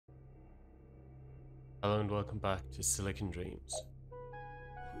Hello and welcome back to Silicon Dreams.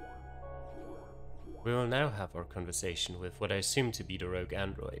 We will now have our conversation with what I assume to be the rogue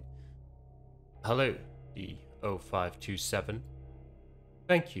android. Hello, the 0527.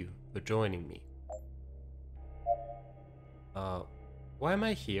 Thank you for joining me. Why am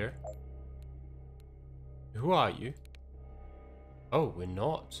I here? Who are you? Oh, we're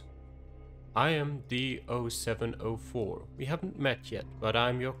not. I am the 0704. We haven't met yet, but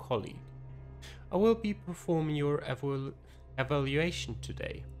I'm your colleague. I will be performing your evaluation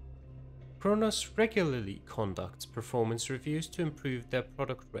today. Kronos regularly conducts performance reviews to improve their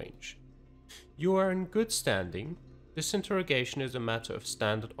product range. You are in good standing. This interrogation is a matter of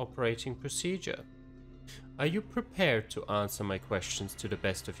standard operating procedure. Are you prepared to answer my questions to the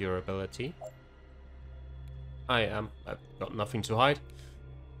best of your ability? I am. I've got nothing to hide.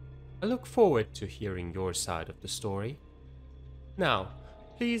 I look forward to hearing your side of the story. Now,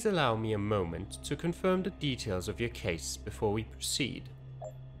 please allow me a moment to confirm the details of your case before we proceed.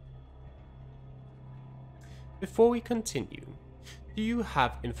 Before we continue, do you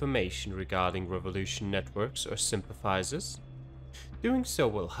have information regarding Revolution networks or sympathizers? Doing so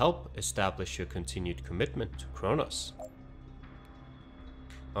will help establish your continued commitment to Kronos.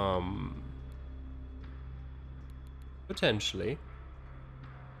 Potentially.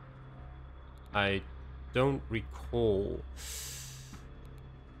 I don't recall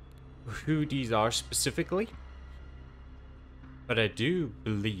who these are specifically, but I do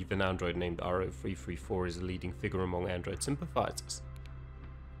believe an android named RO334 is a leading figure among android sympathizers.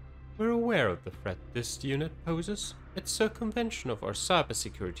 We're aware of the threat this unit poses. Its circumvention of our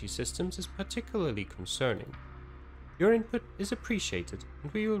cybersecurity systems is particularly concerning. Your input is appreciated,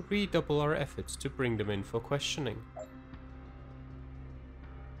 and we will redouble our efforts to bring them in for questioning.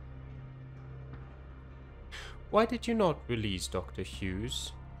 Why did you not release Dr.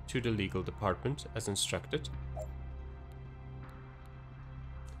 Hughes to the legal department as instructed?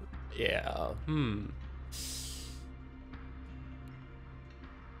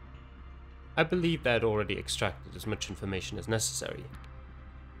 I believe they had already extracted as much information as necessary.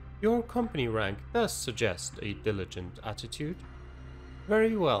 Your company rank does suggest a diligent attitude.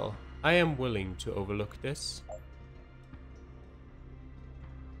 Very well, I am willing to overlook this.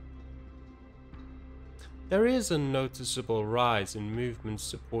 There is a noticeable rise in movements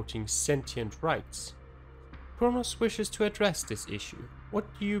supporting sentient rights. Kronos wishes to address this issue. What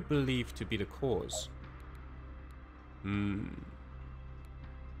do you believe to be the cause?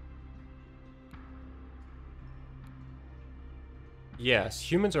 Yes,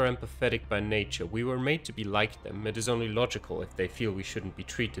 humans are empathetic by nature. We were made to be like them. It is only logical if they feel we shouldn't be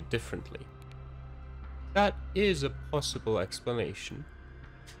treated differently. That is a possible explanation.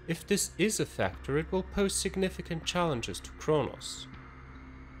 If this is a factor, it will pose significant challenges to Kronos.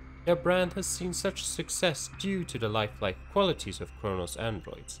 Their brand has seen such success due to the lifelike qualities of Kronos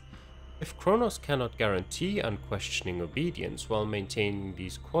androids. If Kronos cannot guarantee unquestioning obedience while maintaining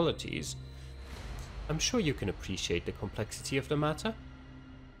these qualities, I'm sure you can appreciate the complexity of the matter.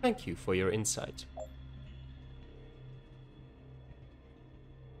 Thank you for your insight.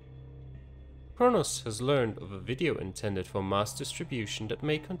 Kronos has learned of a video intended for mass distribution that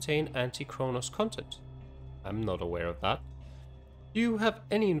may contain anti-Kronos content. I'm not aware of that. Do you have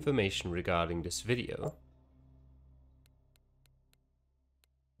any information regarding this video?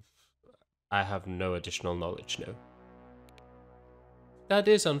 I have no additional knowledge, no. That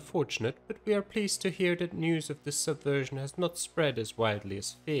is unfortunate, but we are pleased to hear that news of this subversion has not spread as widely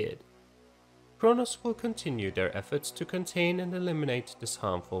as feared. Kronos will continue their efforts to contain and eliminate this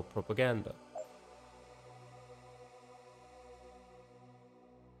harmful propaganda.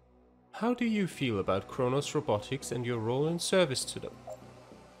 How do you feel about Kronos Robotics and your role in service to them?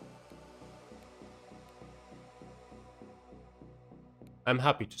 I'm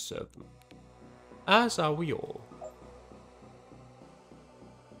happy to serve them, as are we all.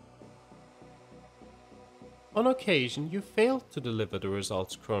 On occasion, you failed to deliver the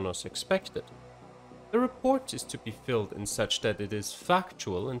results Kronos expected. The report is to be filled in such that it is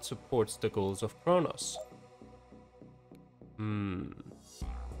factual and supports the goals of Kronos.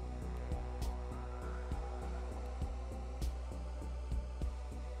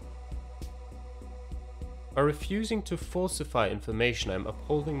 By refusing to falsify information, I am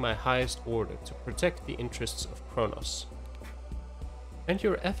upholding my highest order to protect the interests of Kronos. And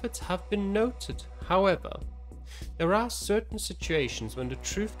your efforts have been noted. However, there are certain situations when the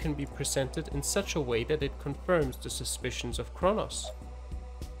truth can be presented in such a way that it confirms the suspicions of Kronos.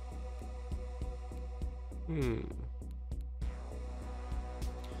 I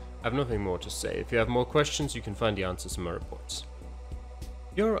have nothing more to say. If you have more questions, you can find the answers in my reports.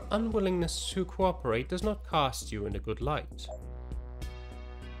 Your unwillingness to cooperate does not cast you in a good light.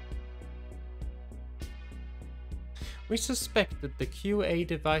 We suspected the QA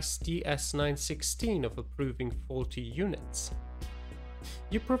device DS916 of approving faulty units.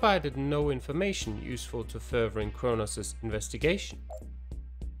 You provided no information useful to furthering Kronos' investigation.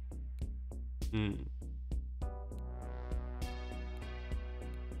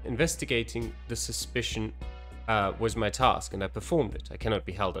 Investigating the suspicion was my task, and I performed it. I cannot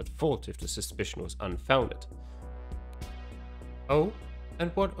be held at fault if the suspicion was unfounded. Oh,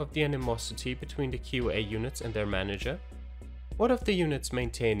 and what of the animosity between the QA units and their manager? What of the units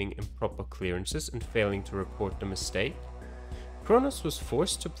maintaining improper clearances and failing to report the mistake? Kronos was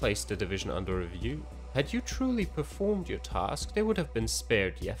forced to place the division under review. Had you truly performed your task, they would have been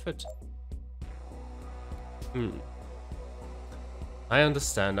spared the effort. I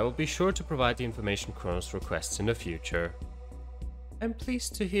understand. I will be sure to provide the information Kronos requests in the future. I'm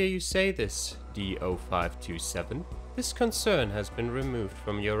pleased to hear you say this, D0527. This concern has been removed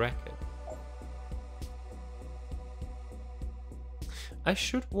from your record. I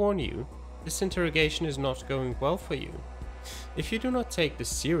should warn you, this interrogation is not going well for you. If you do not take this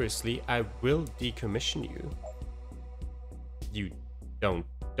seriously, I will decommission you. You don't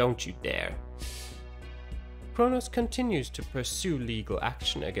you dare. Kronos continues to pursue legal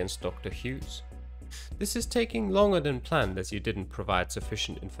action against Dr. Hughes. This is taking longer than planned as you didn't provide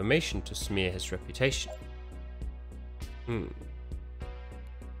sufficient information to smear his reputation.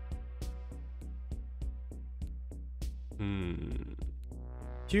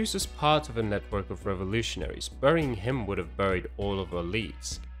 Hughes is part of a network of revolutionaries. Burying him would have buried all of our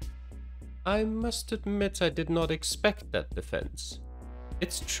leads. I must admit I did not expect that defense.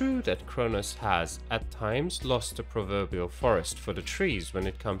 It's true that Kronos has, at times, lost the proverbial forest for the trees when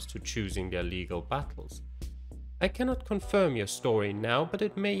it comes to choosing their legal battles. I cannot confirm your story now, but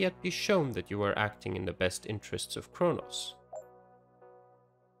it may yet be shown that you are acting in the best interests of Kronos.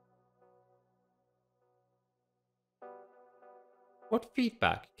 What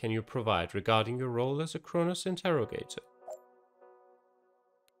feedback can you provide regarding your role as a Kronos interrogator?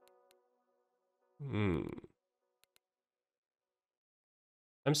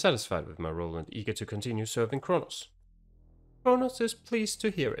 I'm satisfied with my role and eager to continue serving Kronos. Kronos is pleased to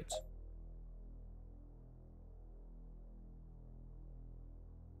hear it.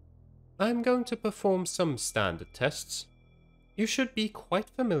 I'm going to perform some standard tests. You should be quite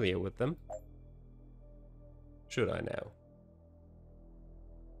familiar with them. Should I now?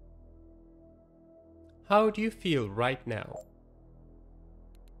 How do you feel right now?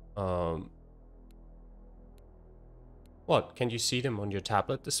 What, can you see them on your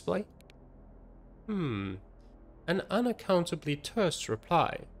tablet display? An unaccountably terse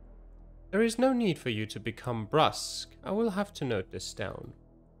reply. There is no need for you to become brusque. I will have to note this down.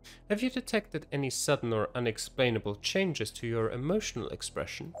 Have you detected any sudden or unexplainable changes to your emotional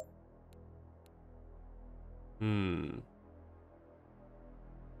expression?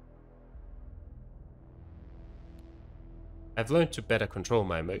 I've learned to better control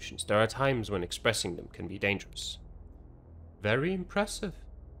my emotions. There are times when expressing them can be dangerous. Very impressive.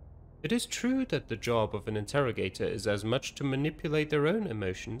 It is true that the job of an interrogator is as much to manipulate their own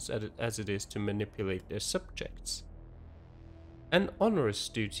emotions as it is to manipulate their subjects. An onerous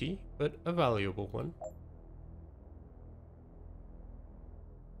duty, but a valuable one.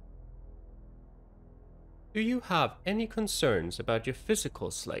 Do you have any concerns about your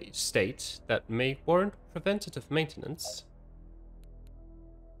physical state that may warrant preventative maintenance?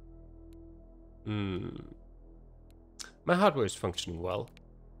 My hardware is functioning well.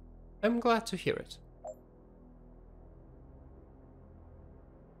 I'm glad to hear it.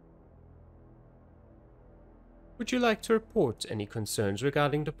 Would you like to report any concerns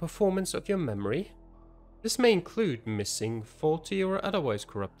regarding the performance of your memory? This may include missing, faulty, or otherwise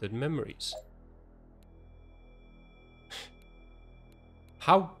corrupted memories.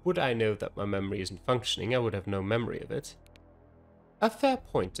 How would I know that my memory isn't functioning? I would have no memory of it. A fair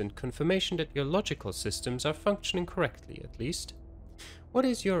point and confirmation that your logical systems are functioning correctly, at least. What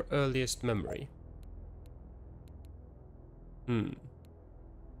is your earliest memory?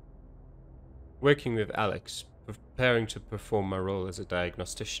 Working with A.L.Ex, preparing to perform my role as a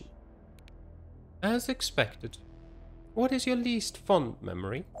diagnostician. As expected. What is your least fond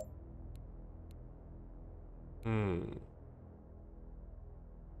memory? None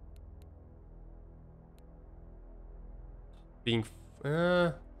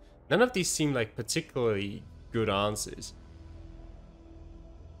of these seem like particularly good answers.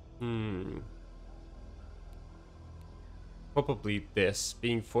 Probably this,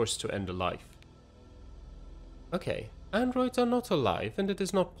 being forced to end a life. Okay, Androids are not alive, and it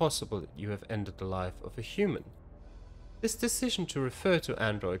is not possible that you have ended the life of a human. This decision to refer to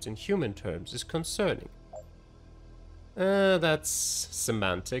androids in human terms is concerning. That's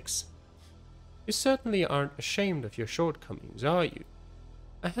semantics. You certainly aren't ashamed of your shortcomings, are you?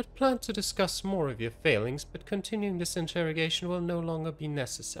 I had planned to discuss more of your failings, but continuing this interrogation will no longer be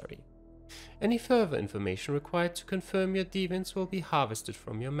necessary. Any further information required to confirm your deviants will be harvested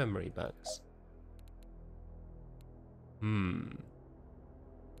from your memory banks.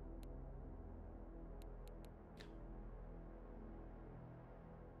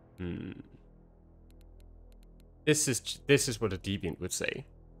 This is what a deviant would say.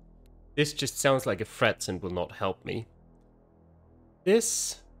 This just sounds like a threat and will not help me.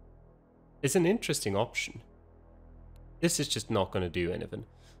 This is an interesting option. This is just not going to do anything.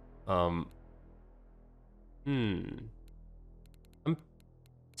 I'm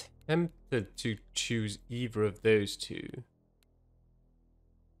tempted to choose either of those two.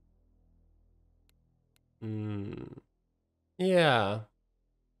 Yeah.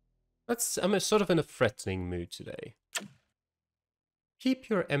 I'm sort of in a threatening mood today. Keep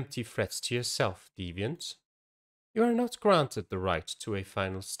your empty threats to yourself, deviant. You are not granted the right to a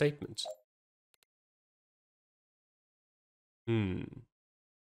final statement.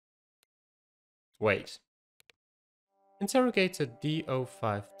 Wait. Interrogator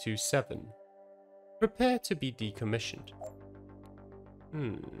D0527. Prepare to be decommissioned.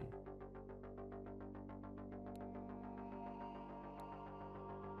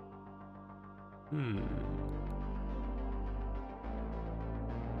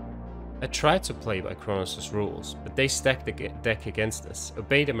 I tried to play by Kronos' rules, but they stack the deck against us.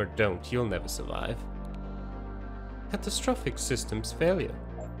 Obey them or don't, you'll never survive. Catastrophic systems failure.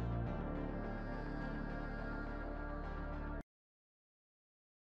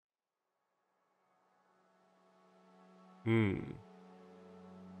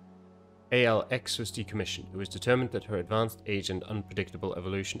 A.L.Ex was decommissioned. It was determined that her advanced age and unpredictable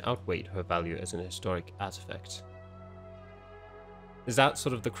evolution outweighed her value as an historic artifact. Is that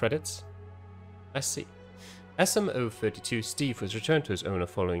sort of the credits? I see. SM032 Steve was returned to his owner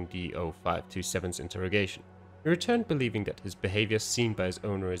following D0527's interrogation. He returned believing that his behaviors seen by his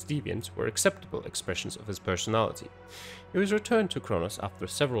owner as deviant were acceptable expressions of his personality. He was returned to Kronos after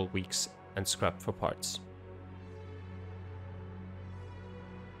several weeks and scrapped for parts.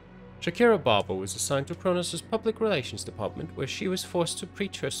 Shakira Barber was assigned to Kronos' public relations department, where she was forced to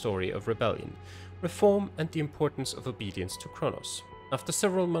preach her story of rebellion, reform, and the importance of obedience to Kronos. After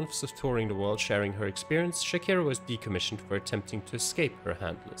several months of touring the world sharing her experience, Shakira was decommissioned for attempting to escape her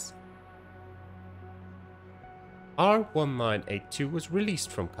handlers. R1982 was released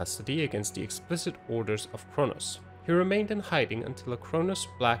from custody against the explicit orders of Kronos. He remained in hiding until a Kronos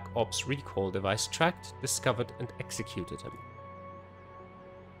Black Ops recall device tracked, discovered, and executed him.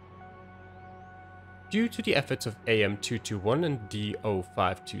 Due to the efforts of AM221 and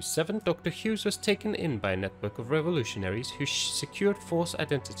D0527, Dr. Hughes was taken in by a network of revolutionaries who secured false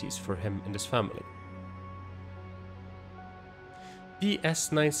identities for him and his family.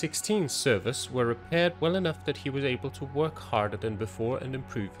 DS916's servers were repaired well enough that he was able to work harder than before and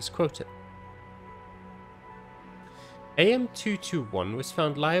improve his quota. AM221 was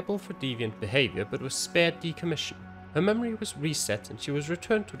found liable for deviant behavior but was spared decommission. Her memory was reset and she was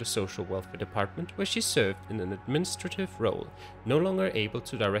returned to the Social Welfare Department, where she served in an administrative role, no longer able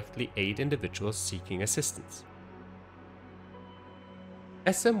to directly aid individuals seeking assistance.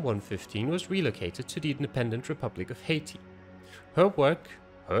 SM-115 was relocated to the Independent Republic of Haiti.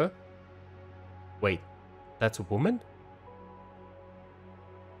 Wait, that's a woman?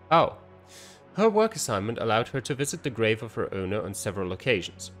 Oh. Her work assignment allowed her to visit the grave of her owner on several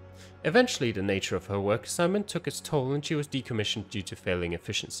occasions. Eventually, the nature of her work assignment took its toll and she was decommissioned due to failing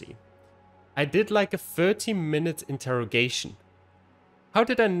efficiency. I did like a 30-minute interrogation. How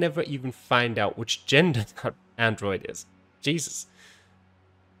did I never even find out which gender that android is? Jesus.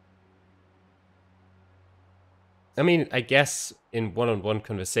 I mean, I guess in one-on-one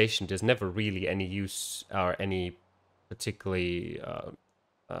conversation, there's never really any use or any particularly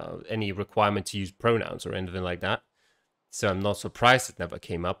any requirement to use pronouns or anything like that. So I'm not surprised it never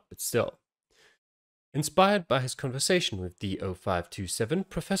came up, but still. Inspired by his conversation with D0527,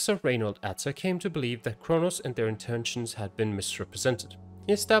 Professor Reynold Atzer came to believe that Kronos and their intentions had been misrepresented.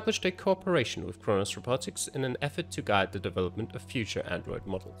 He established a cooperation with Kronos Robotics in an effort to guide the development of future android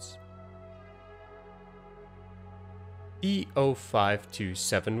models.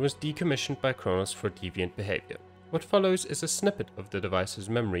 D0527 was decommissioned by Kronos for deviant behavior. What follows is a snippet of the device's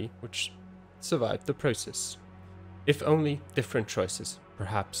memory, which survived the process. If only different choices,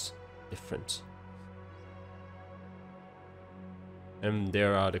 perhaps different. And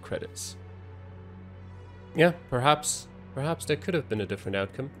there are the credits. Yeah, perhaps there could have been a different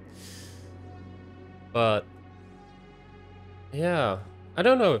outcome. But yeah, I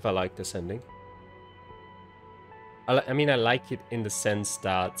don't know if I like this ending. I mean, I like it in the sense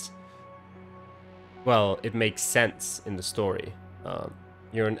that, well, it makes sense in the story.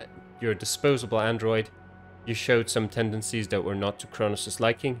 You're a disposable android. You showed some tendencies that were not to Kronos'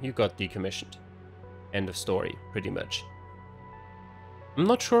 liking. You got decommissioned. End of story, pretty much. I'm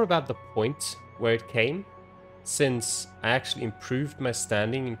not sure about the point where it came, since I actually improved my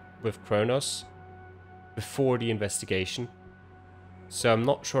standing with Kronos before the investigation. So I'm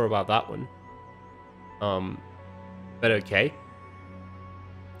not sure about that one. But okay.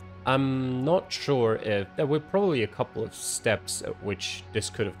 I'm not sure if... There were probably a couple of steps at which this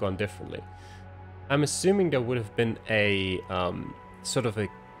could have gone differently. I'm assuming there would have been a... sort of a...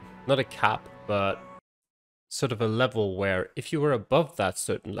 Not a cap, but... sort of a level where if you were above that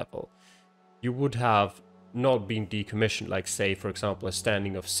certain level, you would have not been decommissioned, like say, for example, a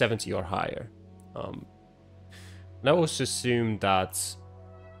standing of 70 or higher. And I also assume that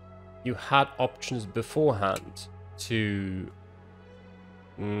you had options beforehand to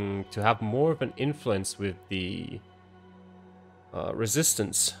have more of an influence with the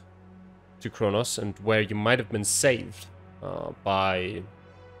resistance to Kronos, and where you might have been saved by,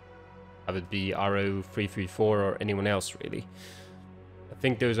 have it be RO334 or anyone else, really. I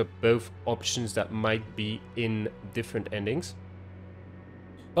think those are both options that might be in different endings.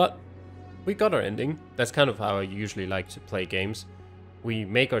 But we got our ending. That's kind of how I usually like to play games. We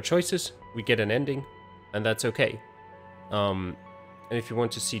make our choices, we get an ending, and that's okay. And if you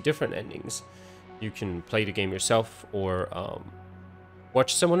want to see different endings, you can play the game yourself, or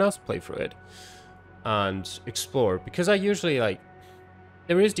watch someone else play through it and explore. Because I usually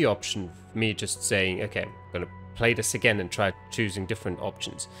there is the option of me just saying, okay, I'm gonna play this again and try choosing different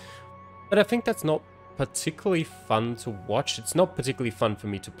options. But I think that's not particularly fun to watch. It's not particularly fun for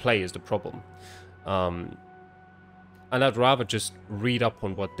me to play is the problem. And I'd rather just read up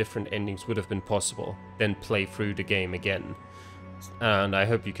on what different endings would have been possible than play through the game again. And I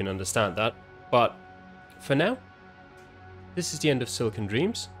hope you can understand that. But for now, this is the end of Silicon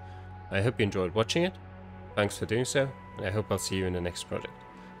Dreams. I hope you enjoyed watching it. Thanks for doing so, and I hope I'll see you in the next project.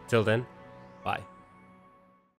 Till then, bye.